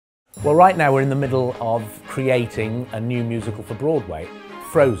Well, right now we're in the middle of creating a new musical for Broadway,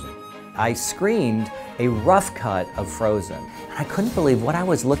 Frozen. I screened a rough cut of Frozen, and I couldn't believe what I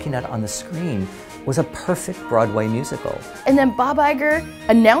was looking at on the screen was a perfect Broadway musical. And then Bob Iger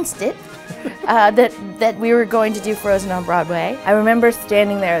announced it, that we were going to do Frozen on Broadway. I remember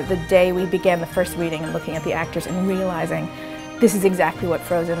standing there the day we began the first reading and looking at the actors and realizing this is exactly what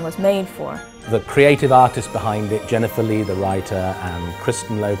Frozen was made for. The creative artists behind it, Jennifer Lee, the writer, and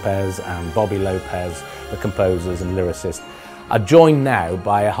Kristen Lopez and Bobby Lopez, the composers and lyricists, are joined now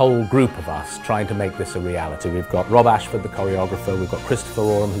by a whole group of us trying to make this a reality. We've got Rob Ashford, the choreographer, we've got Christopher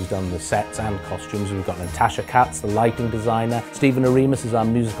Oram, who's done the sets and costumes, we've got Natasha Katz, the lighting designer, Stephen Aremus is our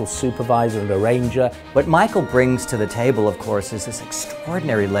musical supervisor and arranger. What Michael brings to the table, of course, is this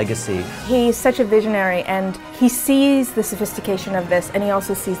extraordinary legacy. He's such a visionary, and he sees the sophistication of this, and he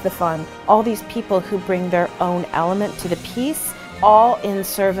also sees the fun. All these people who bring their own element to the piece, all in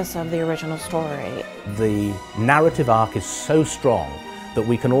service of the original story. The narrative arc is so strong that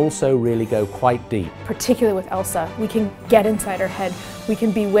we can also really go quite deep. Particularly with Elsa, we can get inside her head, we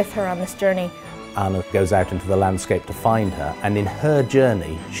can be with her on this journey. Anna goes out into the landscape to find her, and in her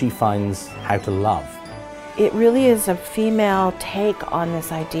journey she finds how to love. It really is a female take on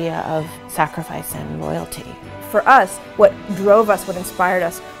this idea of sacrifice and loyalty. For us, what drove us, what inspired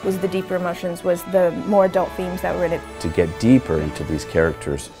us, was the deeper emotions, was the more adult themes that were in it. To get deeper into these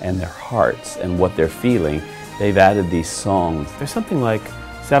characters and their hearts and what they're feeling, they've added these songs. There's something like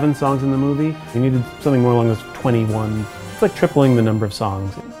 7 songs in the movie. We needed something more along those 21. It's like tripling the number of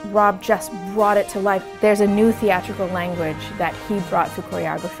songs. Rob just brought it to life. There's a new theatrical language that he brought through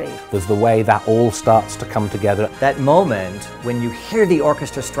choreography. There's the way that all starts to come together. That moment when you hear the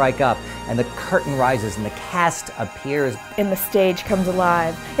orchestra strike up and the curtain rises and the cast appears. And the stage comes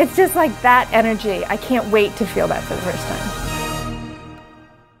alive. It's just like that energy. I can't wait to feel that for the first time.